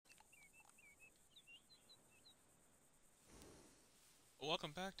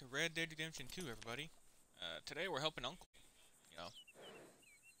welcome back to Red Dead Redemption 2, everybody. Today we're helping Uncle. You know,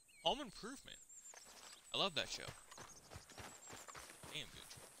 Home Improvement. I love that show. Damn good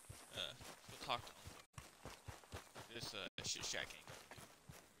show. We'll talk to Uncle. This, shit shack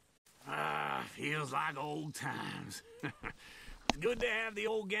ain't. Feels like old times. It's good to have the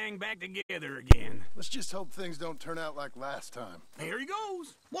old gang back together again. Let's just hope things don't turn out like last time. Here he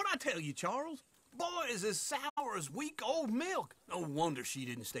goes. What'd I tell you, Charles? Boy is as sour as week-old milk. No wonder she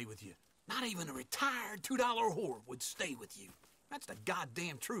didn't stay with you. Not even a retired $2 whore would stay with you. That's the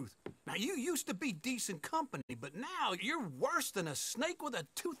goddamn truth. Now, you used to be decent company, but now you're worse than a snake with a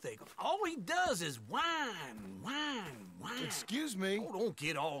toothache. All he does is whine, whine, whine. Excuse me? Oh, don't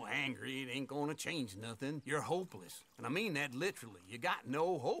get all angry. It ain't gonna change nothing. You're hopeless. And I mean that literally. You got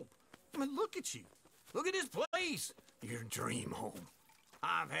no hope. I mean, look at you. Look at this place. Your dream home.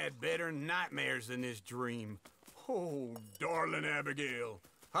 I've had better nightmares than this dream. Oh, darling Abigail,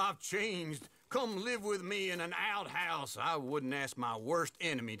 I've changed. Come live with me in an outhouse I wouldn't ask my worst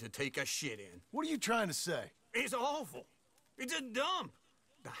enemy to take a shit in. What are you trying to say? It's awful. It's a dump.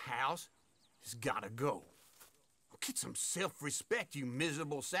 The house has gotta go. Get some self-respect, you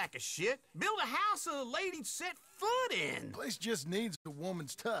miserable sack of shit. Build a house a lady'd set foot in. The place just needs a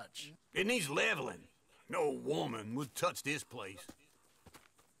woman's touch. It needs leveling. No woman would touch this place.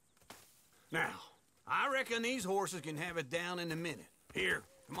 Now, I reckon these horses can have it down in a minute. Here,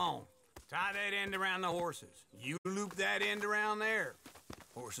 come on. Tie that end around the horses. You loop that end around there.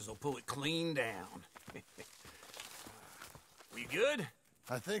 Horses will pull it clean down. We good?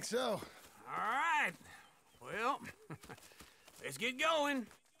 I think so. All right. Well, let's get going.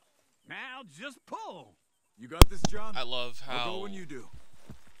 Now just pull. You got this, John? I love how... I'll go when you do.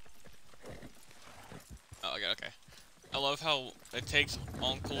 Oh, okay. I love how it takes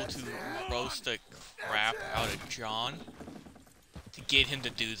Uncle to roast the crap out of John to get him to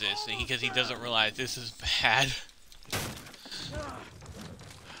do this, because he doesn't realize this is bad.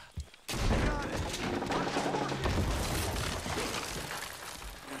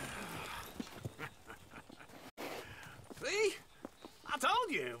 See? I told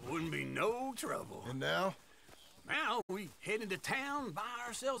you it wouldn't be no trouble. And now? Now we head into town, buy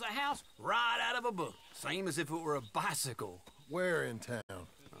ourselves a house right out of a book. Same as if it were a bicycle. Where in town?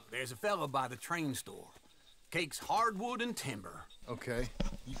 There's a fella by the train store. Cakes hardwood and timber. Okay,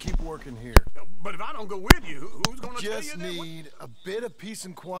 you keep working here. But if I don't go with you, who's gonna tell you Just that? need a bit of peace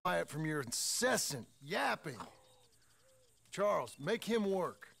and quiet from your incessant yapping. Charles, make him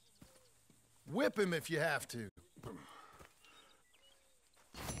work. Whip him if you have to.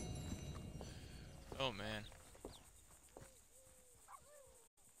 Oh, man.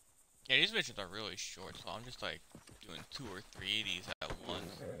 Yeah, these missions are really short, so I'm just, like, doing 2 or 3 of these at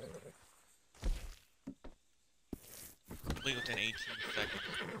once. Complete within 18 seconds.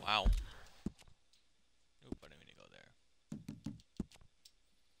 Wow. Nope, I didn't mean to go there.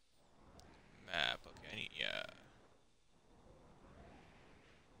 Map, okay, yeah.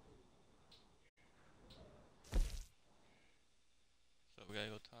 So we gotta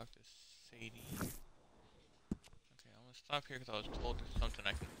go talk to Sadie. Okay, I'm gonna stop here because I was told there's something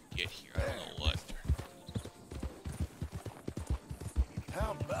I can get here. I don't know what.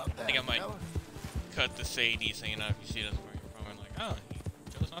 How about that, I think I might fella? cut the Sadie so you know if you see this where you're from. I'm like, oh, he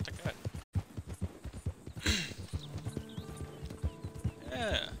chose not to cut.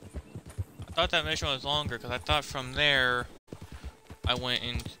 Yeah. I thought that mission was longer because I thought from there we went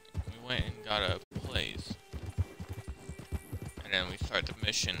and got a place. And then we start the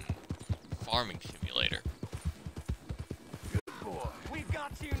mission Farming Simulator. Good boy. We've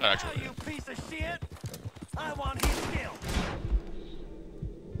got you now, Actually, you piece of shit. I want his kill.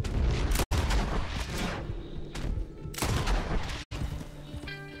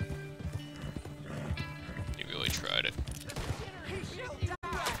 He really tried it. He shall die.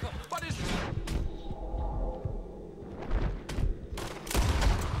 What is...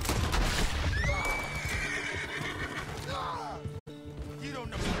 You don't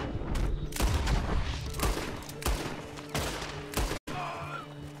know.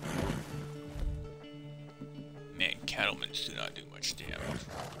 Man, cattlemen do not do much damage.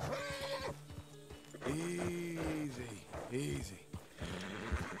 Easy, easy.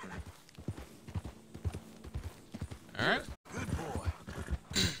 Alright. Good boy.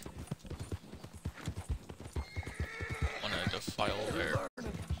 I want to defile there too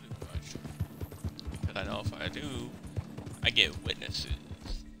much. Because I know if I do, I get witnesses.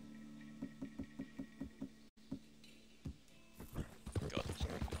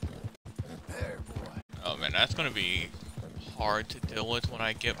 There, boy. Oh man, that's gonna be hard to deal with when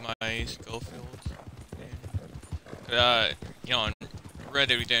I get my Schofields. You know, Red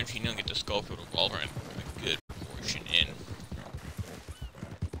Dead Redemption, you don't get to scope with a revolver and a good portion in.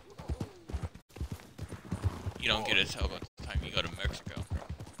 You don't get to tell about the time you go to Mexico.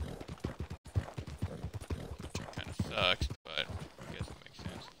 Which kind of sucks, but I guess it makes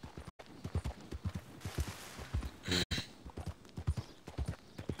sense.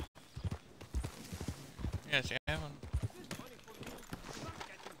 Yeah, see, I haven't...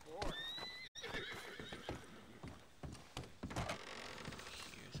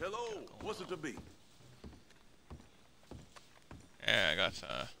 Hello, what's it to be? Yeah, I got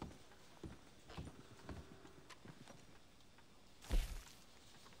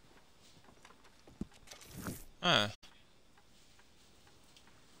Huh.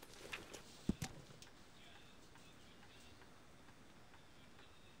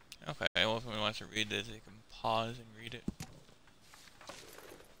 Okay, well if anyone wants to read this, they can pause and read it.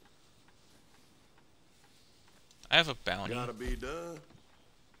 I have a bounty. Gotta be done.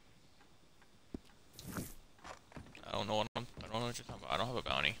 I don't know what you're talking about. I don't have a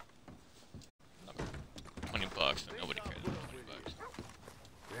bounty. $20 and nobody cares about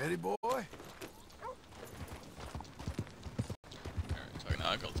 $20. Ready, boy? Alright, so now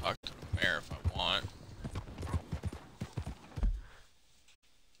I go talk to the mayor if I want.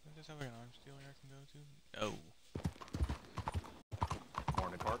 Does this have like an arms dealer I can go to? No.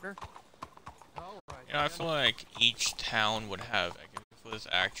 Morning, partner. You know, I feel like each town would have, like, if it was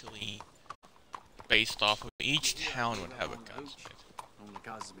actually based off of, each town would have a gunsmith. Only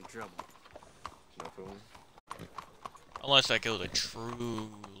causes me trouble. No fooling. Unless, like, it was a truly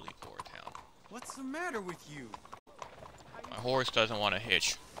poor town. What's the matter with you? My horse doesn't want to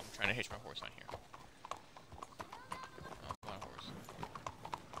hitch. I'm trying to hitch my horse on here. Oh, come on, horse.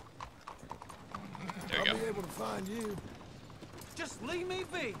 There you I'll go. be able to find you. Just leave me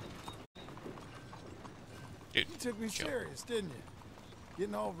be. Dude, You took me chill. serious, didn't you?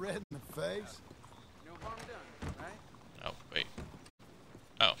 Getting all red in the face. No harm done, right? Oh, wait.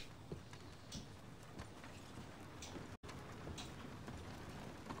 Oh.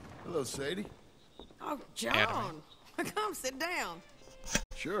 Hello, Sadie. Oh, Adam. John. Come sit down.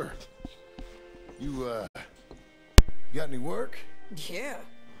 Sure. You got any work? Yeah.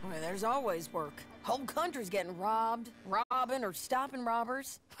 Well, there's always work. Whole country's getting robbed, robbing, or stopping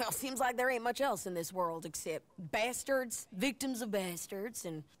robbers. Well, seems like there ain't much else in this world except bastards, victims of bastards,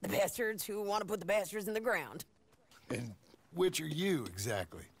 and the bastards who want to put the bastards in the ground. And which are you,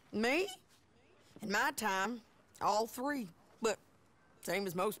 exactly? Me? In my time, all three. But same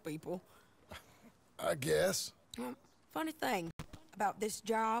as most people. I guess. Funny thing about this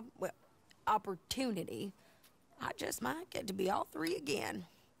job, well, opportunity, I just might get to be all three again.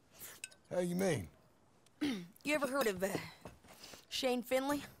 How you mean? You ever heard of Shane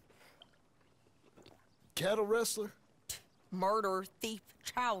Finley? Cattle wrestler? Murderer, thief,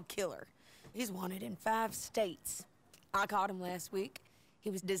 child killer. He's wanted in 5 states. I caught him last week.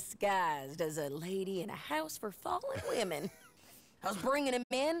 He was disguised as a lady in a house for fallen women. I was bringing him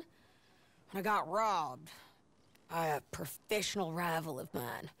in, and I got robbed by a professional rival of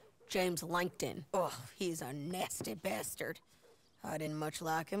mine, James Langton. Oh, he's a nasty bastard. I didn't much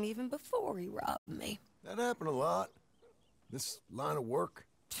like him even before he robbed me. That happened a lot. This line of work.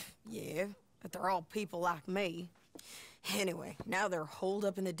 Yeah, but they're all people like me. Anyway, now they're holed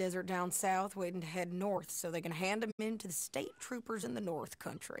up in the desert down south, waiting to head north so they can hand them in to the state troopers in the north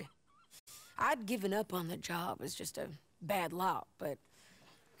country. I'd given up on the job as just a bad lot, but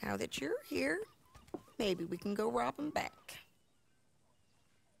now that you're here, maybe we can go rob them back.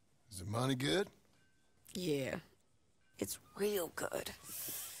 Is the money good? Yeah, it's real good.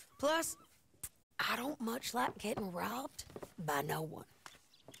 Plus, I don't much like getting robbed by no one.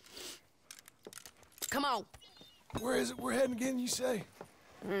 Come on. Where is it we're heading again, you say?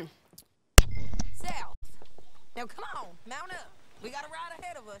 South. Now come on, mount up. We got a ride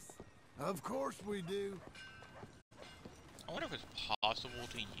ahead of us. Of course we do. I wonder if it's possible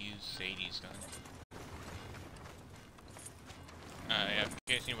to use Sadie's gun. Yeah, in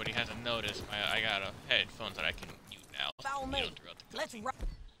case anybody hasn't noticed, I got a headphones that I can mute now. Follow me. Throughout the Let's cutscene. ride.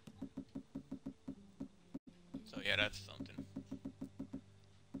 So yeah, that's something.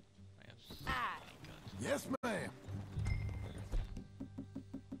 I have so many guns. Yes, ma'am.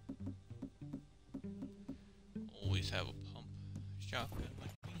 Always have a pump shotgun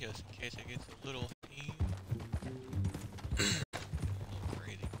with me just in case it gets a little heat. A little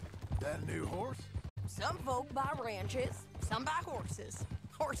crazy. That a new horse? Some folk buy ranches, some buy horses.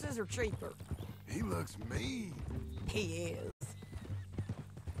 Horses are cheaper. He looks mean. He is.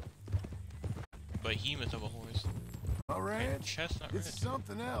 Behemoth of a horse. My And ranch? chestnut red. It's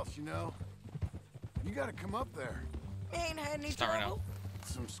something else, you know. You gotta come up there. Ain't had any Start right trouble.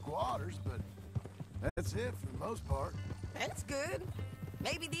 some squatters, but that's it for the most part. That's good.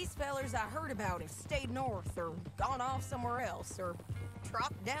 Maybe these fellers I heard about have stayed north or gone off somewhere else or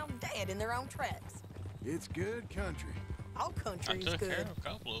dropped down dead in their own tracks. It's good country. All I country's took care good. of a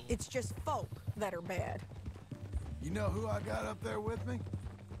couple of them. It's just folk that are bad. You know who I got up there with me?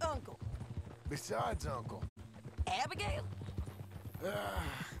 Uncle. Besides Uncle. Abigail?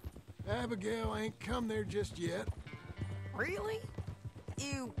 Abigail ain't come there just yet. Really?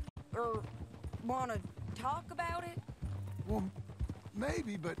 You, wanna talk about it? Well,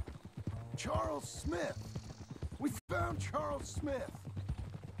 maybe, but Charles Smith. We found Charles Smith.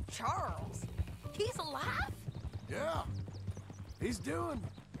 Charles? He's alive? Yeah. He's doing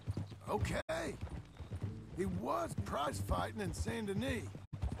okay. He was prize fighting in Saint Denis.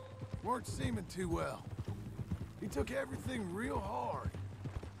 Weren't seeming too well. He took everything real hard.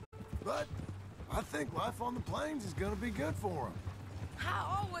 But I think life on the plains is gonna be good for him.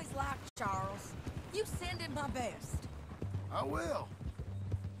 I always liked Charles. You send him my best. I will.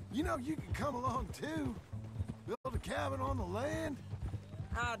 You know, you can come along too. Build a cabin on the land.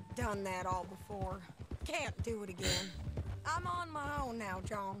 I've done that all before. Can't do it again. I'm on my own now,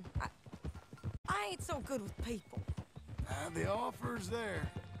 John. I ain't so good with people. The offer's there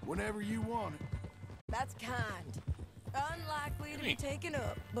whenever you want it. That's kind. Unlikely to be taken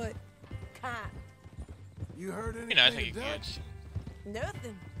up, but kind. You heard anything You know, I think of he Dutch? gets.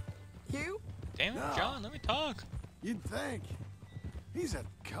 Nothing. You? Damn it, No. John, let me talk. You'd think. He's a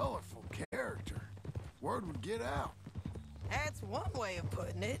colorful character. Word would get out. That's one way of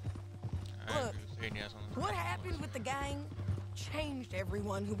putting it. I Look, agree with saying yes on the What happened with the gang changed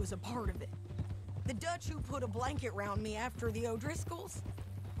everyone who was a part of it. The Dutch who put a blanket round me after the O'Driscolls,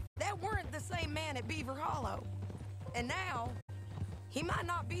 that weren't the same man at Beaver Hollow. And now, he might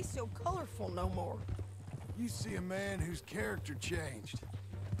not be so colorful no more. You see a man whose character changed.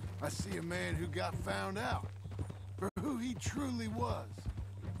 I see a man who got found out for who he truly was.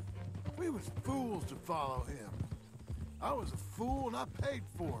 We was fools to follow him. I was a fool and I paid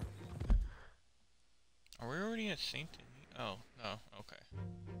for it. Are we already at Saint Denis? Oh, no, okay.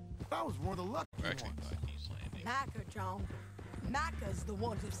 I was one of the lucky We're actually ones. by East Landing. Micah, John. Micah's the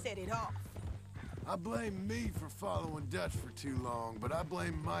one who set it off. I blame me for following Dutch for too long, but I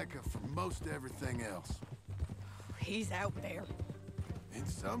blame Micah for most everything else. He's out there. And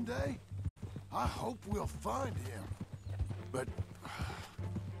someday, I hope we'll find him. But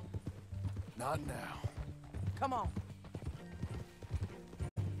not now. Come on.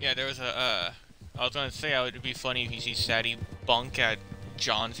 Yeah, there was a, I was gonna say it would be funny if you see Sadie bunk at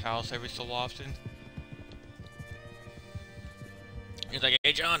John's house every so often. He's like,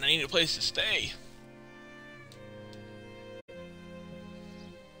 hey John, I need a place to stay.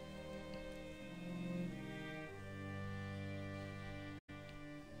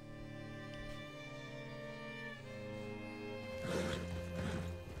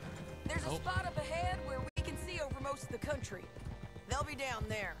 There's a Oh. spot up ahead where we can see over most of the country. They'll be down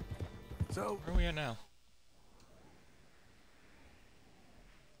there. So, Where are we at now?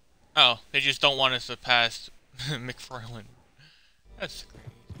 Oh, they just don't want us to pass McFarland. That's crazy.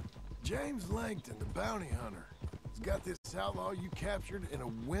 James Langton, the bounty hunter, has got this outlaw you captured in a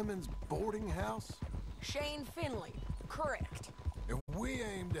women's boarding house. Shane Finley. Correct. And we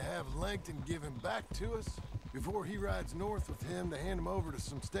aim to have Langton give him back to us before he rides north with him to hand him over to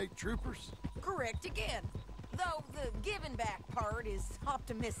some state troopers. Correct again. Though the giving back part is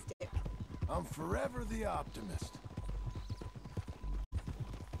optimistic. I'm forever the optimist.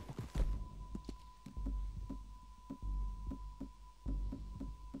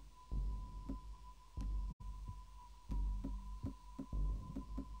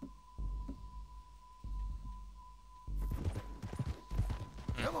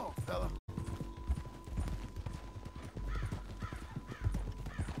 Come on, fella.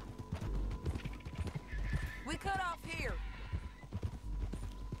 We cut off here.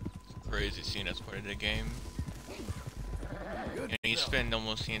 Crazy seeing us part of the game. Good And you fella. spend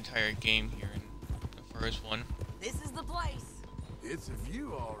almost the entire game here in the first one. This is the place. It's a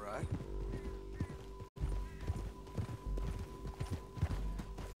view, all right.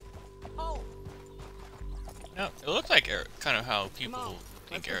 Oh, No, it looks like kind of how come people on.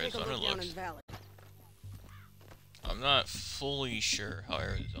 think Let's go take a Arizona look down in looks. the valley. I'm not fully sure how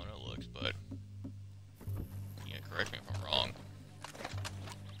Arizona looks, but yeah, correct me if I'm wrong.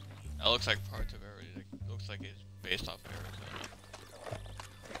 That looks like parts of Arizona. It looks like it's based off of Arizona.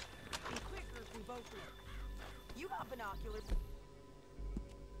 Be quicker if we both do. You got binoculars,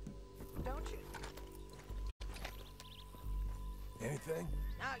 don't you? Anything?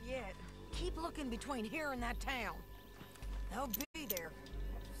 Not yet. Keep looking between here and that town. They'll be there.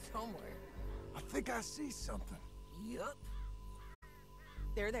 somewhere. I think I see something. Yup.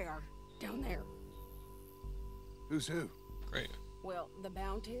 There they are, down there. Who's who? Great. Well, the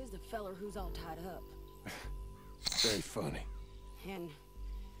bounty is the feller who's all tied up. Very funny. And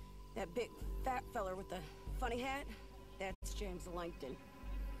that big fat feller with the funny hat, that's James Langton.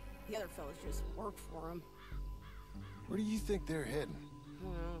 The other fellas just work for him. Where do you think they're heading?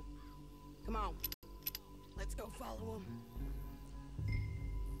 Come on. Let's go follow him.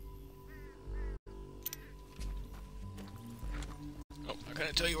 Oh, I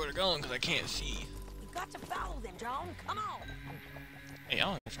couldn't tell you where they're going because I can't see. You've got to follow them, John. Come on. Hey,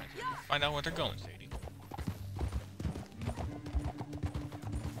 I'm trying to find out where they're going, Sadie.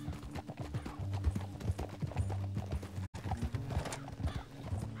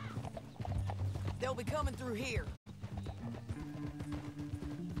 They'll be coming through here.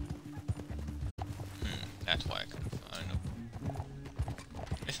 That's why I couldn't find them.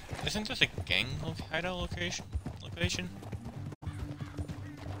 Isn't this a gang hideout location?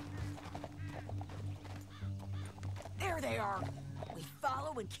 There they are. We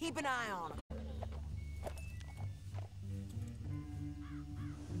follow and keep an eye on them.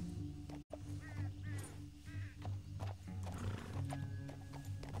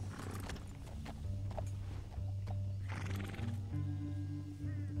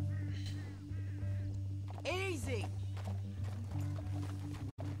 Easy.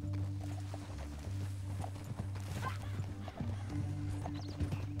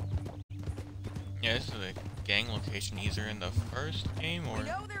 Yeah, this is a gang location either in the first game or... We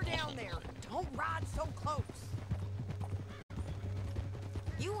know they're down there. Don't ride so close.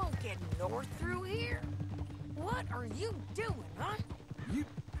 You won't get north through here. What are you doing, huh? You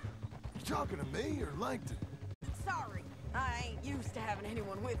talking to me or Langton? Sorry, I ain't used to having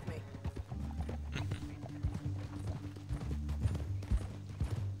anyone with me.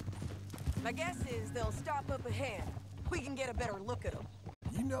 My guess is they'll stop up ahead. We can get a better look at them.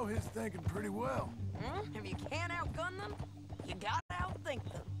 You know his thinking pretty well. If you can't outgun them, you gotta outthink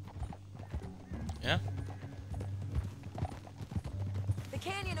them. Yeah? The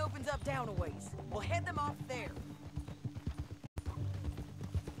canyon opens up down a ways. We'll head them off there.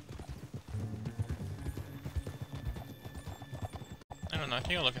 I don't know, I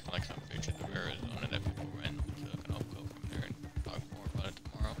think I'll look at like some pictures of Arizona that people rent, so I can all go from there and talk more about it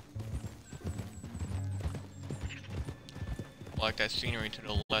tomorrow. Like that scenery to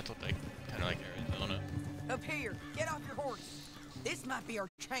the left looked like kind of like Arizona. Up here, get off your horse. This might be our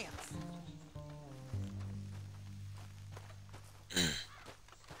chance.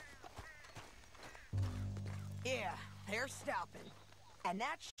 Yeah, they're stopping. And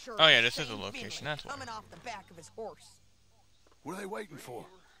that's sure. Oh yeah, this is a location, that's why. Coming off the back of his horse. What are they waiting for?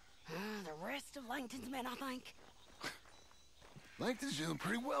 The rest of Langton's men, I think. Langton's doing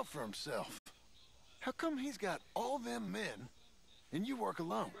pretty well for himself. How come he's got all them men and you work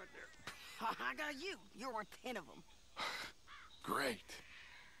alone? I got you. You're worth 10 of them. Great.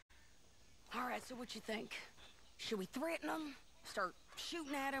 All right, so what you think? Should we threaten them, start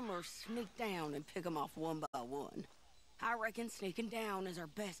shooting at them, or sneak down and pick them off one by one? I reckon sneaking down is our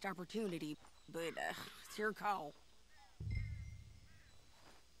best opportunity, but it's your call.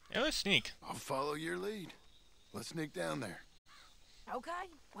 Yeah, let's sneak. I'll follow your lead. Let's sneak down there. Okay,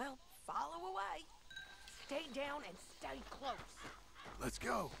 well, follow away. Stay down and stay close. Let's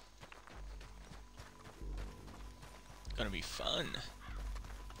go. It's gonna be fun.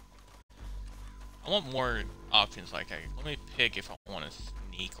 I want more options, like let me pick if I want to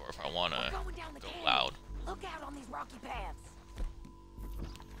sneak or if I want to We're going down the go canyon. loud. Look out on these rocky paths.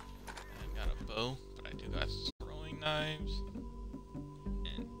 I got a bow, but I do got throwing knives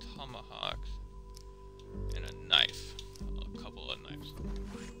and tomahawks and a knife, a couple of knives.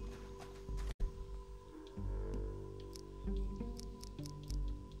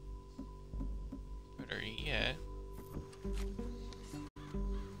 Better yet,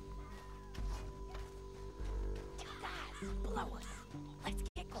 Guys, blow us. Let's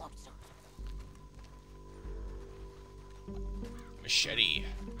get closer. machete.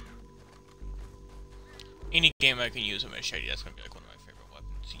 Any game I can use a machete, that's gonna be like one of my favorite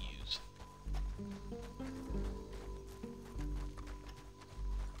weapons to use.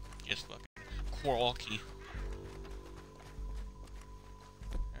 Just fucking quirky.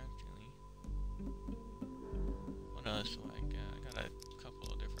 Actually, what else do I got? I got a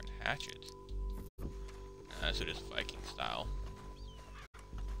couple of different hatchets. So just Viking style.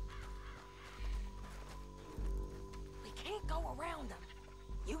 We can't go around them.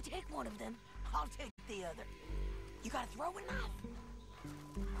 You take one of them, I'll take the other. You gotta throw a knife.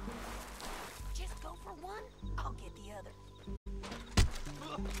 Just go for one, I'll get the other.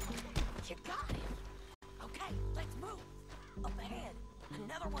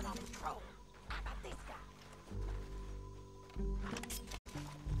 Another one on patrol. How about this guy?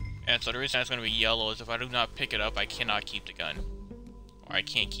 And so the reason it's going to be yellow is if I do not pick it up, I cannot keep the gun. Or I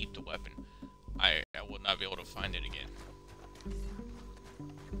can't keep the weapon. I will not be able to find it again.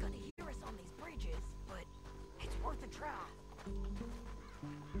 You're gonna hear us on these bridges, but it's worth a try.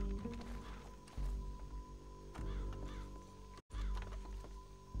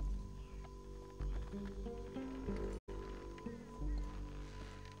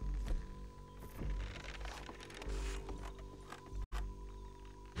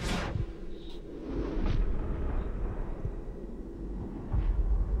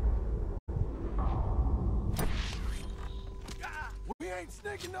 We ain't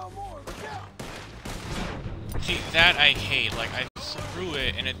sneaking no more. Look out! See, that I hate. Like, I threw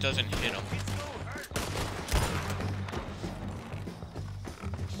it and it doesn't hit him.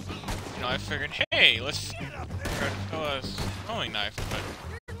 You know, I figured, hey, let's try to throw a throwing knife, but...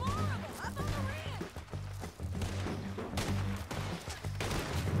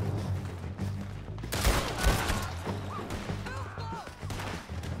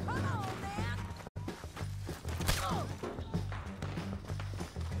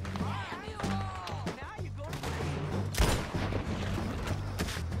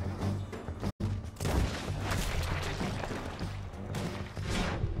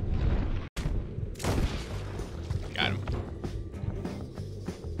 Got him.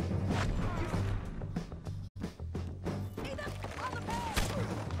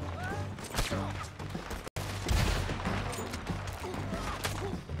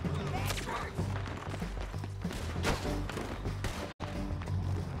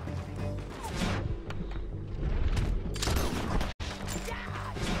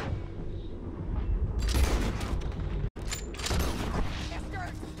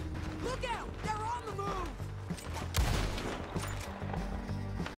 Look out! They're on the move!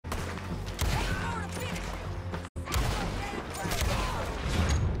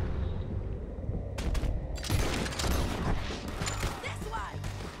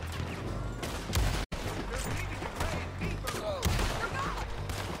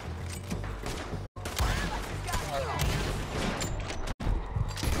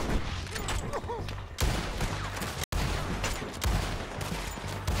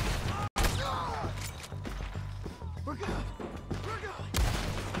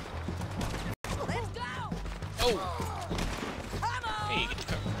 Oh! Hey, get the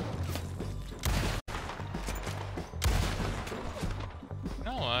cover. You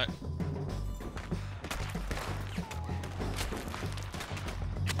know what?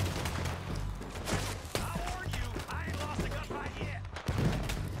 I warn you, I ain't lost a gunfight yet.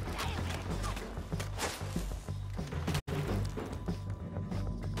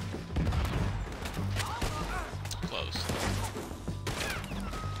 Close.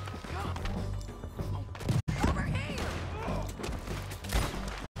 Over here!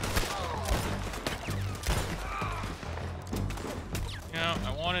 You know, I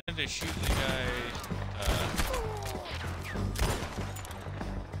wanted to shoot the guy,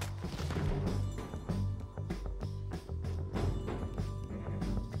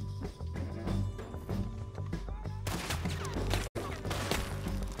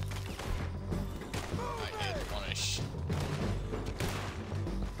 I did want to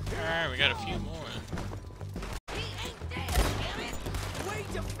Alright, we got a few more. He ain't dead, damn it! We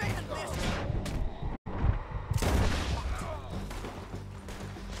defend this!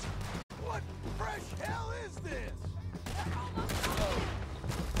 What fresh hell is this?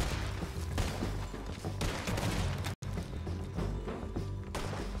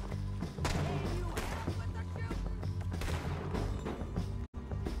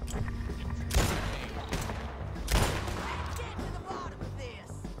 Get to the bottom of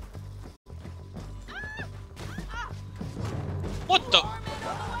this! What the? Armin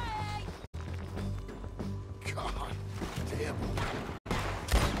on the way! God damn it.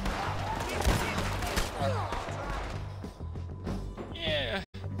 Yeah.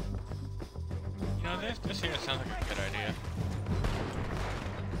 You know, this here sounds like a good idea.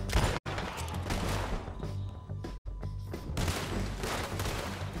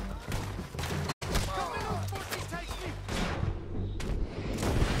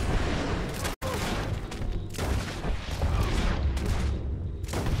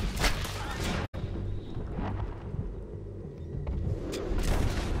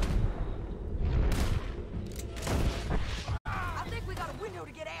 I think we got a window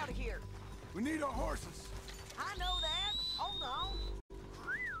to get out of here. We need our horses. I know that. Hold on.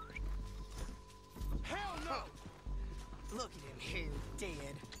 Hell no! Look at him here,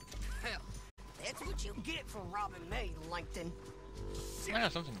 dead. Hell, that's what you get for robbing me, Langton. I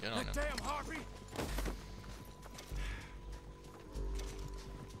have something good on That him. damn harpy!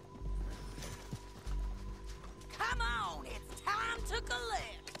 Come on, it's time to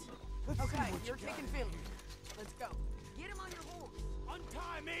collect. Okay, you're kicking Finley. Let's go. Get him on your horse.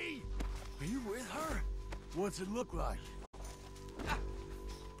 Untie me! Are you with her? What's it look like?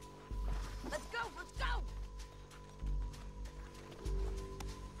 Let's go, let's go.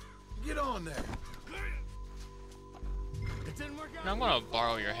 Get on there. It didn't work out. Now I'm gonna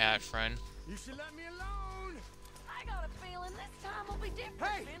borrow your hat, friend. You should let me alone. I got a feeling this time will be different,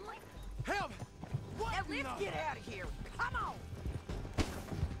 Hey! Finley. Help! What? Now in let's the- get out of here. Come on.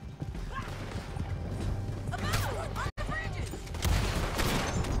 Above! On the bridges!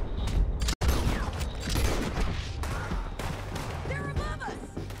 They're above us!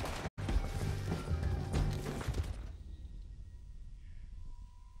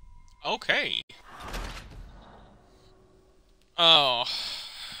 Okay. Oh.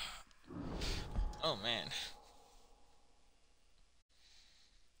 Oh man.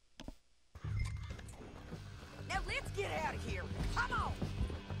 Now let's get out of here. Come on.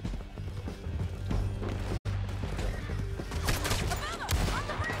 Above us! On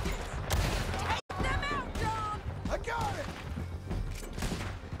the bridges! Take them out, John! I got it!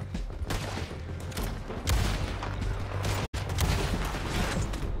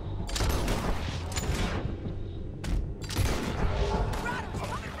 Right, I'm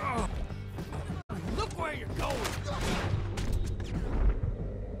coming. Look where you're going!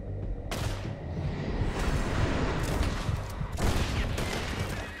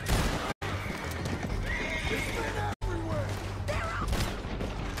 It's been everywhere! They're up!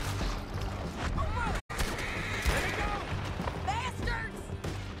 Over! There we go! Bastards!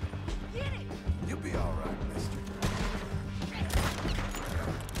 Get it! You'll be all right, mister.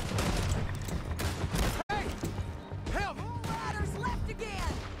 Hey! Help! Bull riders left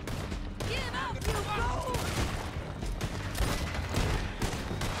again! Give up, you fool!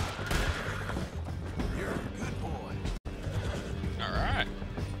 You're a good boy. Alright.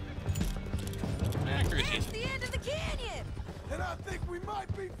 Man, That's Crucius. the end of the canyon! And I think we might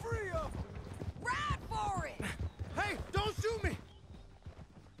be free of them. Ride for it! Hey, don't shoot me!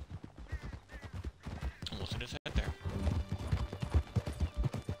 Almost hit his head there.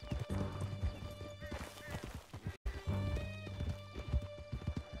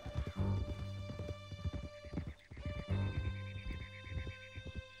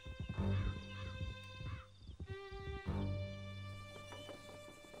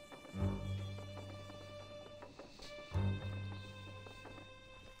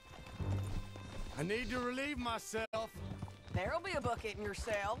 I need to relieve myself. There'll be a bucket in your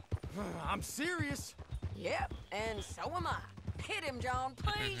cell. I'm serious. Yep, and so am I. Hit him, John,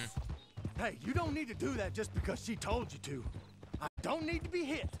 please. Hey, you don't need to do that just because she told you to. I don't need to be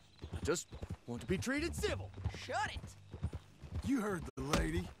hit. I just want to be treated civil. Shut it. You heard the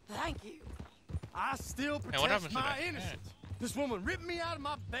lady. Thank you. I still what protest happens to my that? innocence. This woman ripped me out of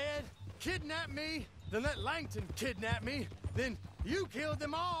my bed, kidnapped me, then let Langton kidnap me, then you killed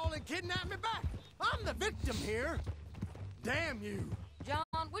them all and kidnapped me back. I'm the victim here. Damn you.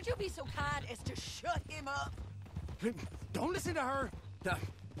 John, would you be so kind as to shut him up? Don't listen to her. Now,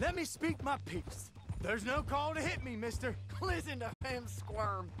 let me speak my piece. There's no call to hit me, mister. Listen to him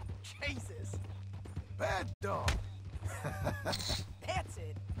squirm. Jesus. Bad dog. That's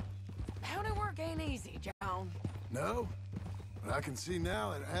it. Bounty work ain't easy, John. No, but I can see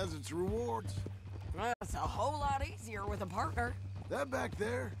now it has its rewards. Well, it's a whole lot easier with a partner. That back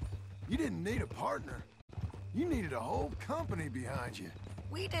there, you didn't need a partner. You needed a whole company behind you.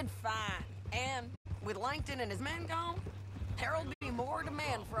 We did fine. And with Langton and his men gone, there'll be more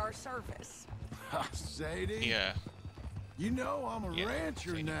demand for our service. Sadie, Yeah. you know I'm a Yeah,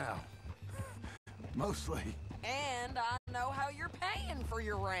 rancher Sadie. now. Mostly. And I know how you're paying for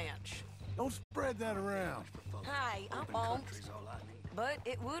your ranch. Don't spread that around. Hey, I won't. But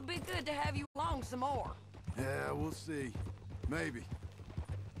it would be good to have you along some more. Yeah, we'll see. Maybe.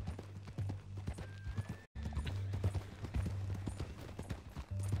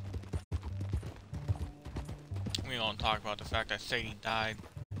 We don't talk about the fact that Sadie died.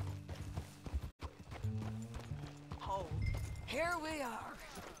 Hold. Here we are.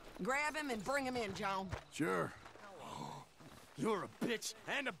 Grab him and bring him in, John. Sure. You're a bitch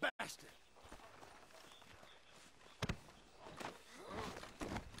and a bastard.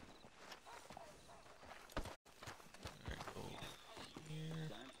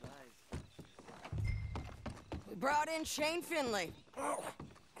 We brought in Shane Finley. Oh,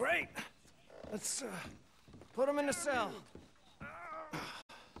 great. Let's put him in the cell.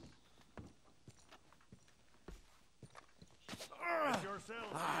 It's your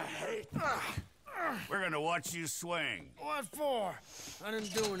I hate that. We're gonna watch you swing. What for? I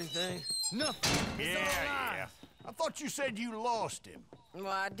didn't do anything. Nothing. Yeah. I thought you said you lost him. Well,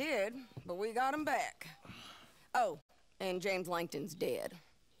 I did, but we got him back. Oh, and James Langton's dead.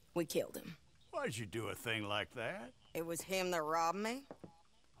 We killed him. Why'd you do a thing like that? It was him that robbed me.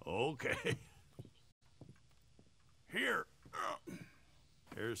 Okay. Here.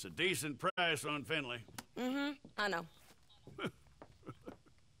 Here's a decent price on Finley. Mm-hmm, I know.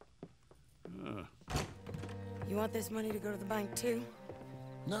 You want this money to go to the bank, too?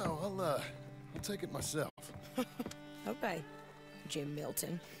 No, I'll take it myself. Okay, Jim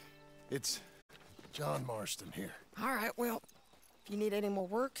Milton. It's John Marston here. All right, well, if you need any more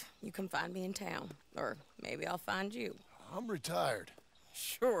work, you can find me in town. Or maybe I'll find you. I'm retired.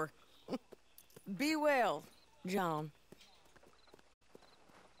 Sure. Be well, John.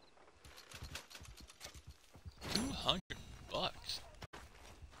 200 bucks.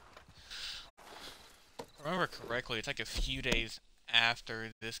 If I remember correctly, it's like a few days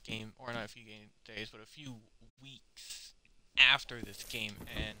after this game, or not a few days, but a few weeks after this game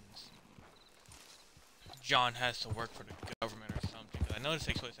ends. John has to work for the government or something. 'Cause I know this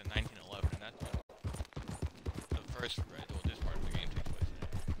takes place in 1911, and that's when the first Red, well, this part of the game takes place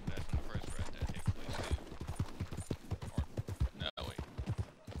in. That's when the first Red Dead takes place too. Or, no, wait.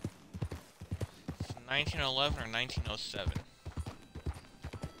 It's 1911 or 1907. I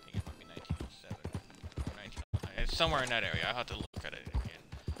think it might be 1907 or 1909. It's somewhere in that area. I'll have to look at it again.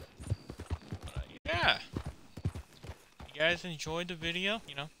 But, yeah. You guys enjoyed the video,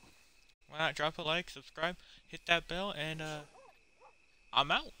 you know, why not drop a like, subscribe, hit that bell, and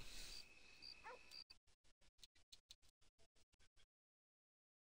I'm out.